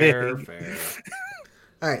anything. Fair.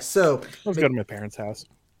 All right, so Let's go to my parents' house.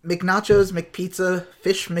 McNachos, McPizza,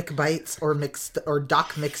 Fish McBites, or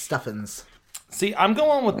Doc McStuffins. See, I'm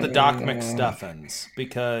going with the Doc McStuffins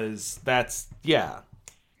because that's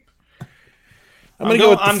I'm going to go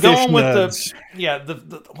with the I'm fish going nugs.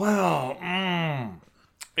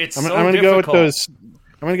 It's I'm so going to difficult. go with those. I'm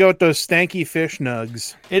going to go with those stanky fish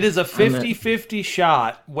nugs. It is a 50-50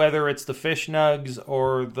 shot whether it's the fish nugs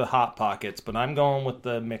or the Hot Pockets, but I'm going with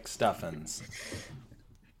the McStuffins.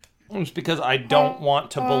 Just because I don't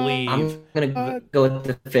want to believe. I'm going to go with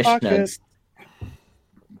the fish Pocket. nugs.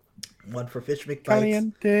 One for Fish McBites.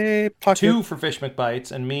 Caliente pocket. 2 for Fish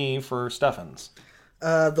McBites and me for Stuffins.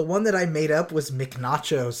 The one that I made up was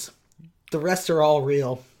McNachos. The rest are all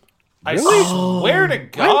real. I swear to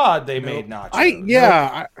God they made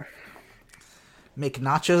nachos.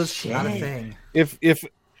 McNachos, not a thing.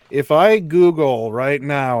 If I Google right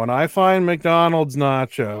now and I find McDonald's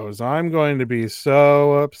nachos, I'm going to be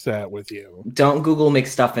so upset with you. Don't Google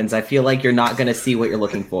McStuffins. I feel like you're not going to see what you're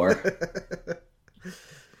looking for.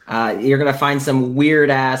 You're going to find some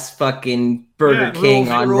weird-ass fucking Burger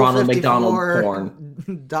King on Ronald McDonald porn.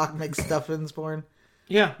 Doc McStuffins porn.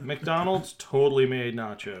 Yeah, McDonald's totally made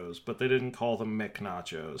nachos, but they didn't call them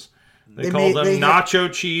McNachos. They made called them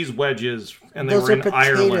nacho cheese wedges, and they were in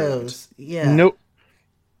Ireland. Yeah. Nope.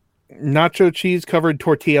 Nacho cheese covered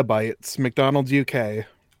tortilla bites. McDonald's UK. Yep.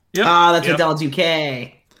 That's McDonald's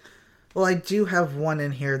UK. Well, I do have one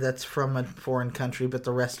in here that's from a foreign country, but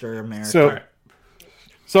the rest are American.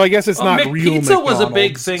 So I guess it's not real McDonald's. Pizza was a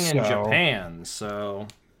big thing in Japan, so...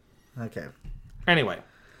 Okay. Anyway.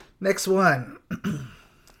 Next one.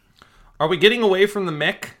 Are we getting away from the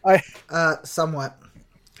Mick? Somewhat.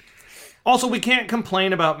 Also, we can't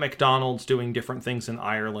complain about McDonald's doing different things in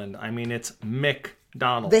Ireland. I mean, it's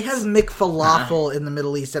McDonald's. They have McFalafel in the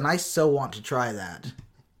Middle East, and I so want to try that.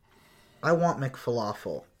 I want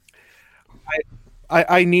McFalafel.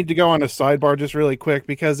 I need to go on a sidebar just really quick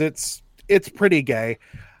because it's pretty gay.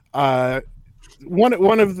 One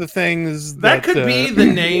of the things that could be the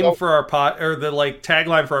name for our or the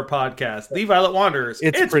tagline for our podcast, The Violet Wanderers.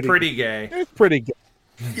 It's pretty gay. It's pretty gay.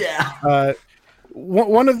 Yeah.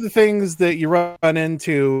 One of the things that you run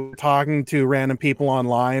into talking to random people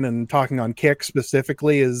online and talking on Kick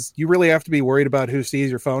specifically is you really have to be worried about who sees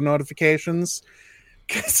your phone notifications.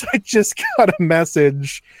 Because I just got a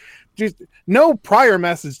message, just no prior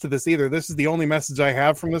message to this either. This is the only message I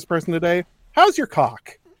have from this person today. How's your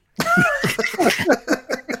cock?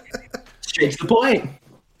 Straight to the point.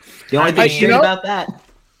 The only thing straight about that.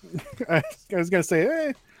 I was going to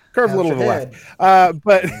say, curve a little to the left.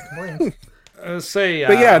 But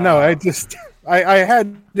yeah, no, I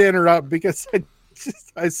had to interrupt because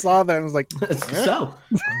I saw that and was like, so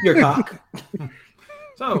your cock.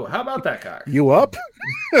 So how about that cock? You up?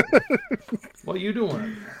 What you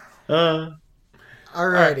doing? Alrighty.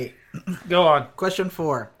 Right. Go on. Question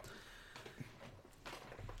 4.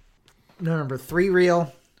 Number 3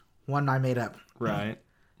 real, 1 I made up. Right.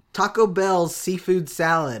 Taco Bell's seafood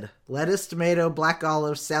salad. Lettuce, tomato, black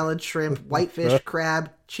olive, salad, shrimp, whitefish,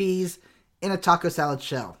 crab, cheese in a taco salad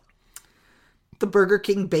shell. The Burger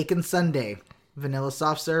King bacon sundae. Vanilla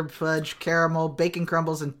soft serve, fudge, caramel, bacon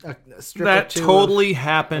crumbles, and a strip that or two totally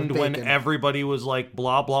happened of when bacon. everybody was like,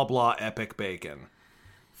 blah, blah, blah, epic bacon.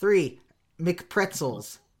 3.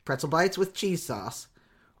 McPretzels. Pretzel bites with cheese sauce.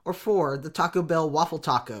 Or 4. The Taco Bell waffle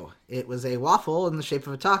taco. It was a waffle in the shape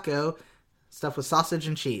of a taco, stuffed with sausage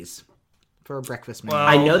and cheese for a breakfast menu. Well,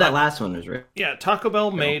 I know that last one was right. Yeah, Taco Bell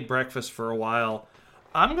made breakfast for a while.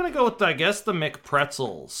 I'm going to go with, I guess, the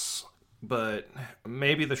McPretzels. But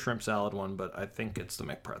maybe the shrimp salad one, but I think it's the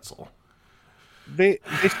McPretzel. They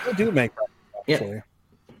still do make breakfast, actually.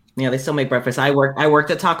 Yeah, they still make breakfast. I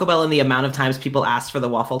worked at Taco Bell, and the amount of times people asked for the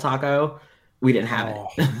waffle taco, we didn't have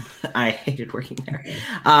it. I hated working there,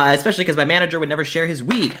 especially because my manager would never share his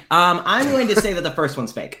weed. I'm going to say that the first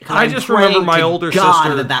one's fake. I just remember my older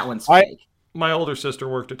sister. That one's fake. My older sister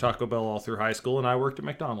worked at Taco Bell all through high school, and I worked at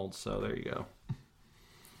McDonald's. So there you go.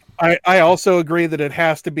 I also agree that it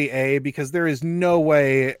has to be A because there is no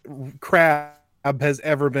way crab has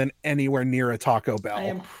ever been anywhere near a Taco Bell. I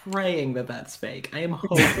am praying that that's fake. I am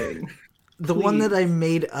hoping. The one that I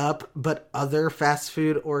made up, but other fast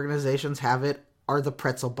food organizations have it, are the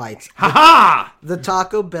pretzel bites. Ha-ha! The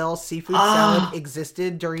Taco Bell seafood salad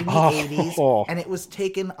existed during the 80s, and it was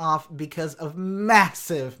taken off because of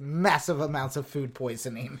massive, massive amounts of food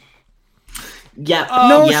poisoning. Yep.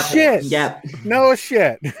 Shit. Yep. No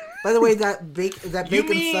shit. By the way, that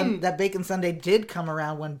bacon sundae did come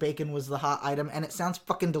around when bacon was the hot item, and it sounds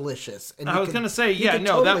fucking delicious. And I was gonna say,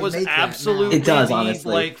 that was make absolutely It does,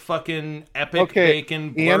 honestly. like fucking epic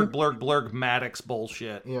bacon blurg blurg Maddox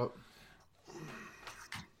bullshit. Yep.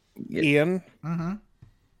 Ian,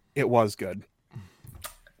 It was good.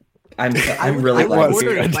 I'm really glad to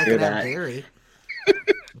order it if I hear could have that. dairy.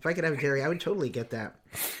 If I could have dairy, I would totally get that.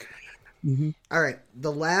 Mm-hmm. All right,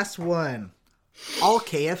 the last one, all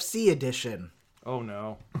KFC edition. Oh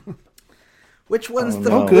no! Which one's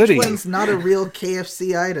goody. which one's not a real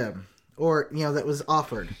KFC item, or that was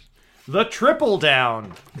offered? The triple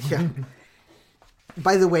down. Yeah.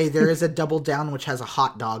 By the way, there is a double down which has a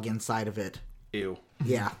hot dog inside of it. Ew.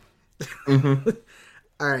 Yeah.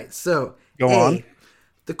 All right, so Go on.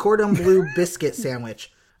 The cordon bleu biscuit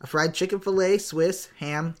sandwich, a fried chicken fillet, Swiss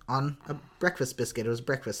ham on a breakfast biscuit. It was a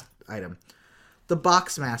breakfast item. The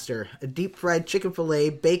Boxmaster, a deep fried chicken fillet,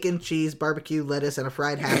 bacon, cheese, barbecue, lettuce, and a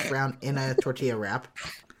fried hash brown in a tortilla wrap.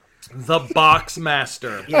 The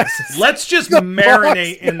Boxmaster. Yes. Let's just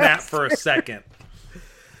marinate in that for a second.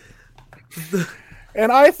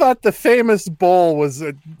 And I thought the famous bowl was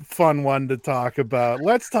a fun one to talk about.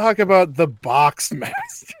 Let's talk about the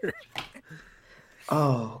Boxmaster.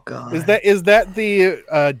 Oh god. Is that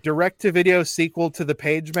the direct-to-video sequel to the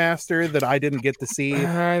Page Master that I didn't get to see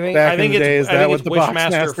back in the day? Is that what the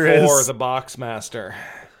Boxmaster is? The Boxmaster.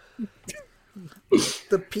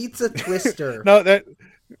 The pizza twister. No, that.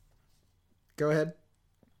 Go ahead.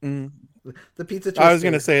 Mm, The pizza twister. I was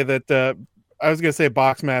going to say that. I was going to say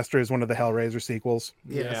Boxmaster is one of the Hellraiser sequels.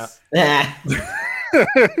 Yes. Ah.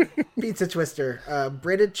 Pizza twister.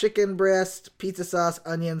 Breaded chicken breast, pizza sauce,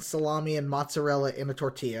 onions, salami, and mozzarella in a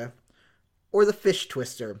tortilla. Or the fish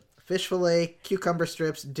twister. Fish fillet, cucumber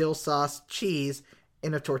strips, dill sauce, cheese,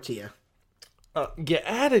 in a tortilla. You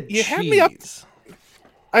added You cheese. had me up.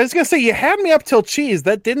 I was gonna say you had me up till cheese.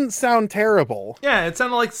 That didn't sound terrible. Yeah, it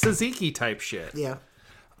sounded like tzatziki type shit. Yeah.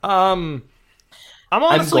 I'm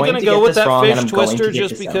honestly going gonna to go get with this that wrong, and fish I'm going twister to get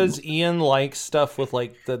just this because Ian likes stuff with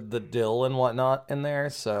like the dill and whatnot in there.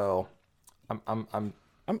 So I'm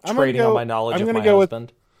trading on my knowledge of my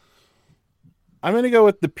husband. I'm gonna go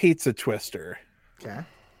with the pizza twister. Okay.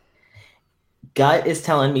 Gut is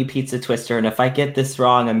telling me pizza twister, and if I get this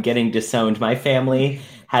wrong, I'm getting disowned. My family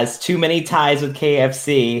has too many ties with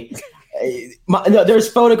KFC. There's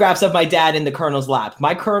photographs of my dad in the Colonel's lap.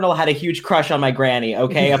 My Colonel had a huge crush on my granny,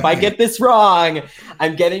 okay? If I get this wrong,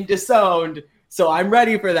 I'm getting disowned. So I'm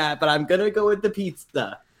ready for that, but I'm going to go with the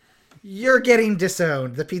pizza. You're getting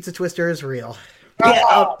disowned. The pizza twister is real.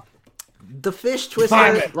 Yeah, The fish twister...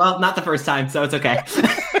 fine. Well, not the first time, so it's okay.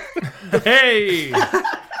 Hey!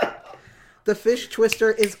 The fish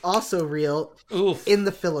twister is also real Oof. in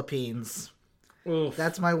the Philippines. Oof.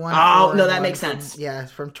 That's my one. Oh, foreign no, that one makes from- sense. Yeah,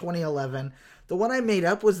 from 2011. The one I made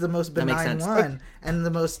up was the most That makes benign sense. one, and the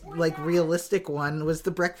most like realistic one was the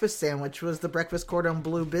breakfast sandwich. Was the breakfast cordon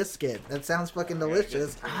bleu biscuit? That sounds fucking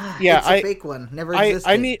delicious. Yeah, It's a fake one. Never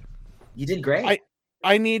existed. You did great.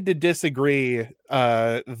 I need to disagree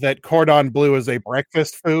that cordon bleu is a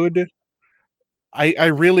breakfast food. I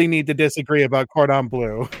really need to disagree about cordon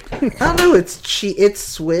bleu. I don't know. It's It's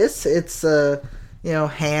Swiss. It's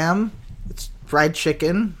ham. It's fried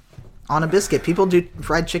chicken on a biscuit. People do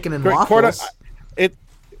fried chicken and waffles.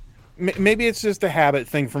 Maybe it's just a habit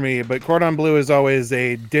thing for me, but cordon bleu is always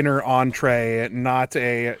a dinner entree, not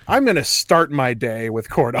a. I'm going to start my day with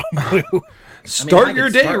cordon bleu. Start your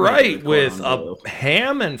could day start my day right with with cordon bleu. a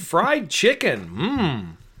ham and fried chicken. Mmm.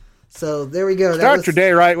 So there we go. Start your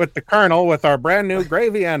day right with the Colonel with our brand new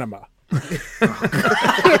gravy enema.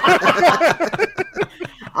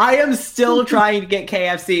 I am still trying to get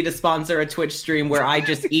KFC to sponsor a Twitch stream where I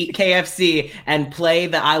just eat KFC and play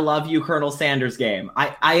the I Love You Colonel Sanders game.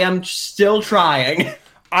 I am still trying.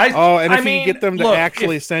 And if I mean, you get them to look,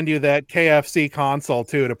 actually send you that KFC console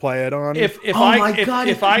too to play it on. If Oh my God,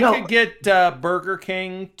 I no. could get Burger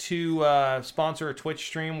King to sponsor a Twitch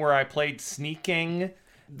stream where I played Sneaking,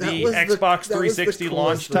 the Xbox 360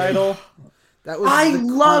 launch title. That was I the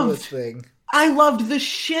coolest thing. I loved the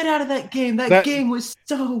shit out of that game. That game was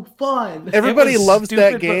so fun. Everybody was loves stupid,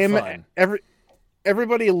 that but game. fun.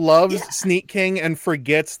 Everybody loves Sneak King and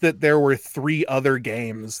forgets that there were 3 other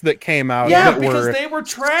games that came out Yeah, that because were they were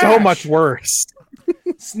trash. so much worse.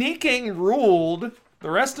 Sneaking ruled. The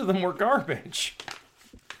rest of them were garbage.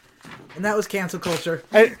 And that was cancel culture.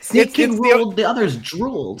 Sneak King ruled, the others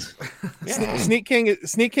drooled. Sneak King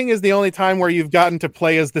is the only time where you've gotten to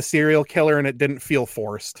play as the serial killer and it didn't feel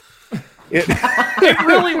forced. It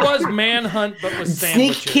really was Manhunt, but with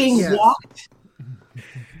Sneak sandwiches. King Yes. walked.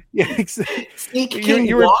 Yeah, Sneak King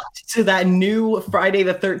you were- walked to that new Friday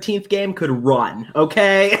the 13th game could run.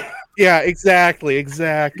 Okay. yeah, exactly.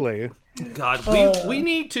 God, we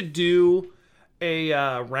need to do a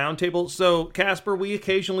roundtable. So, Casper, we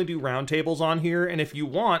occasionally do roundtables on here, and if you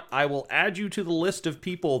want, I will add you to the list of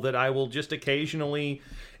people that I will just occasionally,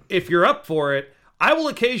 if you're up for it, I will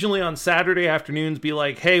occasionally on Saturday afternoons be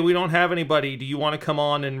like, hey, we don't have anybody. Do you want to come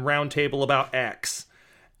on and roundtable about X?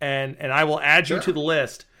 And I will add you to the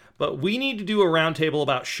list. But we need to do a roundtable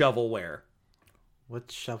about shovelware.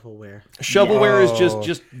 What's shovelware? Shovelware is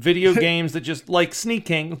just video games that just, like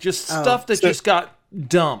Sneaking, just stuff that just got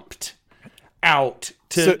dumped out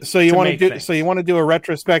to So you want to make do things. so you want to do a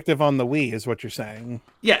retrospective on the Wii is what you're saying.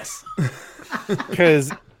 Yes.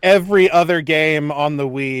 Because every other game on the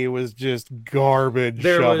Wii was just garbage.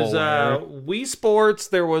 There was shovelware. Wii Sports.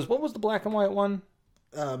 There was, what was the black and white one?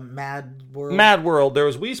 Mad World. Mad World. There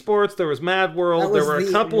was Wii Sports. There was Mad World. That There was were a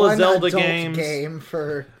the couple of one Zelda adult games. game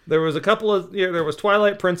for... There was a couple of, there was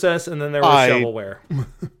Twilight Princess, and then there was shovelware.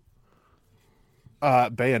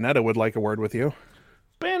 Bayonetta would like a word with you.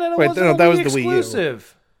 Bayonetta Wait, wasn't no, a that Wii was the Wii U.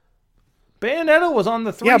 exclusive. Bayonetta was on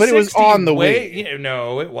the 360. Yeah, but it was on the Wii.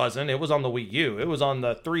 No, it wasn't. It was on the Wii U. It was on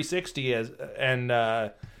the 360 and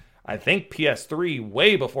I think PS3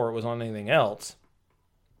 way before it was on anything else.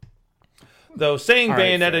 Though saying All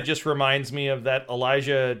right, Bayonetta fair. just reminds me of that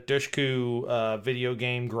Elijah Dushku video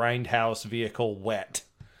game Grindhouse vehicle Wet.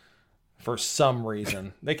 For some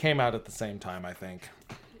reason. They came out at the same time, I think.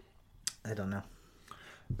 I don't know.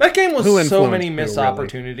 That game was Who so influenced many you, missed really?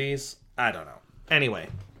 opportunities. I don't know. Anyway,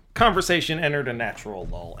 conversation entered a natural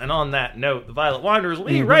lull. And on that note, the Violet Wanderers will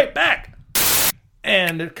be right back.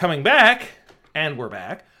 And coming back, and we're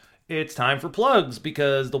back, it's time for plugs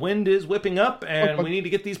because the wind is whipping up and we need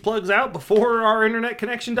to get these plugs out before our internet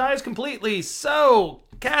connection dies completely. So,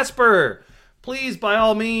 Casper, Please, by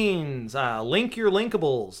all means, link your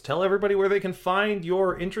linkables. Tell everybody where they can find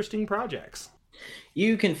your interesting projects.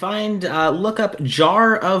 You can find, look up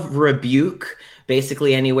Jar of Rebuke,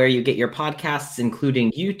 basically anywhere you get your podcasts,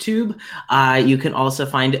 including YouTube. You can also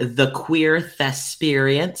find The Queer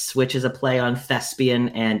Thesperience, which is a play on thespian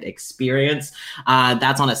and experience.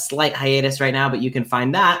 That's on a slight hiatus right now, but you can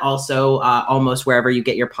find that also almost wherever you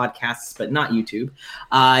get your podcasts, but not YouTube.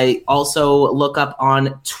 Also look up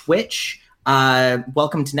on Twitch.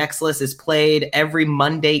 Welcome to Nextless is played every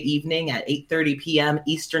Monday evening at 8:30 p.m.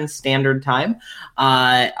 Eastern Standard Time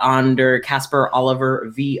under Casper Oliver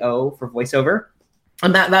VO for voiceover.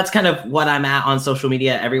 And that's kind of what I'm at on social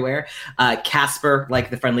media everywhere. Casper, like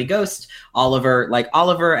the friendly ghost, Oliver, like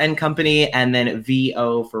Oliver and Company, and then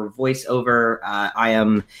VO for voiceover. I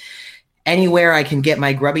am anywhere I can get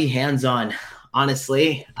my grubby hands on,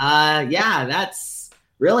 honestly. Yeah, that's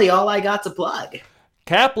really all I got to plug.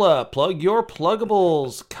 Kapla, plug your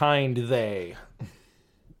pluggables, kind they.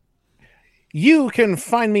 You can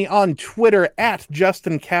find me on Twitter at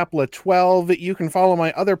JustinKapla12. You can follow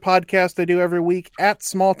my other podcast I do every week at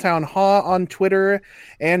Smalltown Haw on Twitter.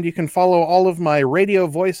 And you can follow all of my radio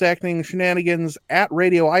voice acting shenanigans at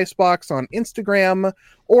Radio Icebox on Instagram,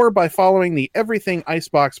 or by following the Everything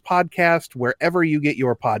Icebox podcast wherever you get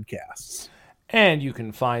your podcasts. And you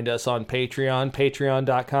can find us on Patreon,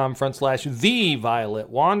 patreon.com/The Violet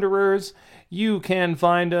Wanderers. You can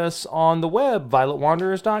find us on the web,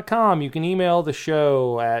 violetwanderers.com. You can email the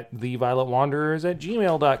show at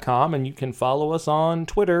thevioletwanderers@gmail.com, and you can follow us on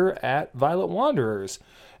Twitter at Violet Wanderers.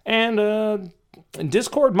 And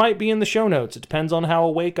Discord might be in the show notes. It depends on how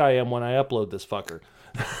awake I am when I upload this fucker.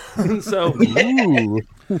 So,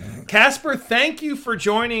 Casper, thank you for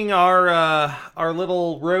joining our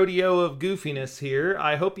little rodeo of goofiness here.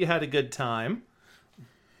 I hope you had a good time.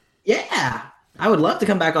 Yeah, I would love to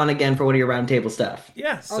come back on again for one of your roundtable stuff.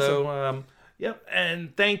 Yeah, so, yep.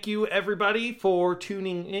 And thank you, everybody, for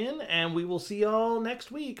tuning in, and we will see y'all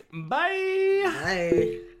next week. Bye!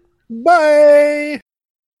 Bye. Bye!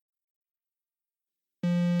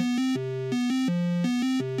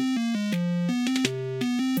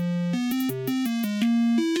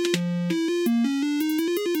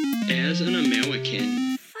 As an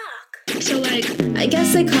American. So like, I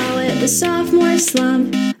guess I call it the sophomore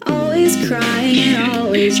slump. Always crying and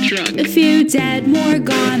always drunk. A few dead, more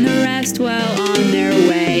gone, the rest well on their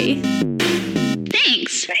way.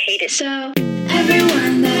 Thanks. I hate it. So,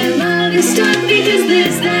 everyone that I love is stuck because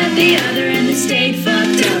this, that, the other, and the state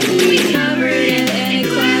fucked up. We covered it in a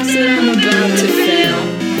class that I'm about to fail.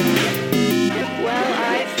 Well,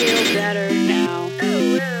 I feel better now.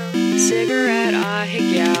 Oh, wow. Cigarette, I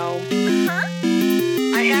yow.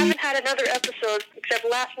 I haven't had another episode, except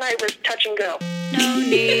last night was touch and go. No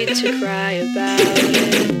need to cry about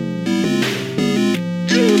it.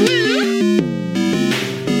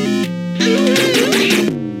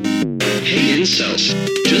 Hey, incels.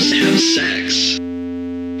 Just have sex.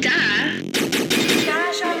 Duh.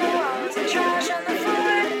 Trash on the walls and trash on the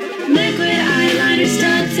floor. Liquid eyeliner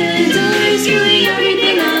stunts and dollars, screwing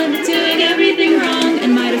everything up, doing everything wrong.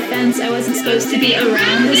 In my defense, I wasn't supposed to be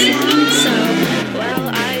around this long, so, well,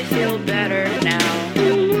 I feel better now.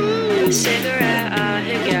 Cigarette, I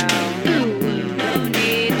go. No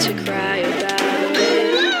need to cry about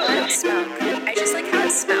it. Let it smoke. I just like how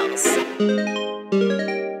it smells.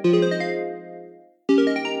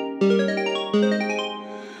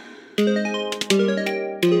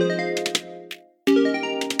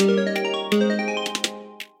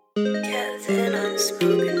 Get thin on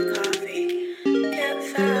smoking coffee. Get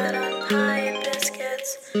fat on pie and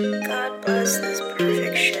biscuits. God bless this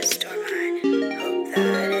perfect shitstorm. I hope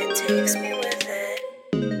that it takes me with it.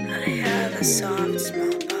 I have a soft,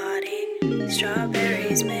 small body.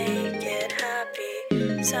 Strawberries make it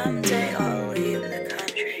happy. Someday I'll leave the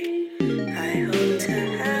country. I hope to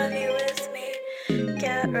have you with me.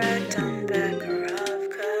 Get wrecked on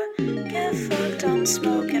Bekarovka. Get fucked on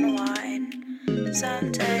smoking wine.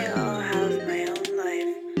 Someday I'll